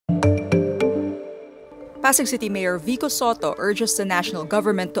Pasig City Mayor Vico Sotto urges the national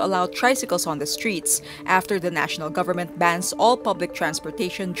government to allow tricycles on the streets after the national government bans all public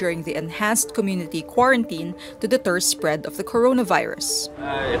transportation during the enhanced community quarantine to deter spread of the coronavirus.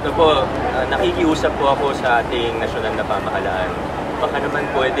 Ito po, nakikiusap po ako sa ating nasyonal na pamahalaan. Baka naman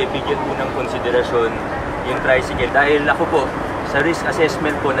pwede bigyan po ng konsiderasyon yung tricycle dahil ako po, sa risk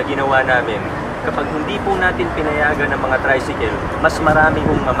assessment po na ginawa namin, kapag hindi po natin pinayagan ng mga tricycle, mas marami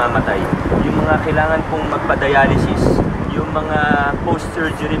pong mamamatay. Yung mga kailangan pong magpa-dialysis, yung mga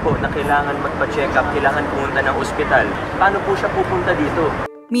post-surgery po na kailangan magpa-check up, kailangan pumunta ng ospital, paano po siya pupunta dito?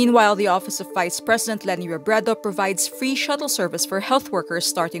 Meanwhile, the Office of Vice President Lenny Robredo provides free shuttle service for health workers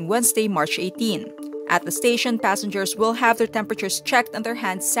starting Wednesday, March 18. At the station, passengers will have their temperatures checked and their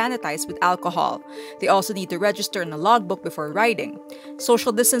hands sanitized with alcohol. They also need to register in a logbook before riding.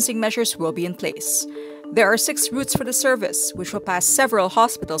 Social distancing measures will be in place. There are 6 routes for the service, which will pass several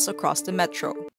hospitals across the metro.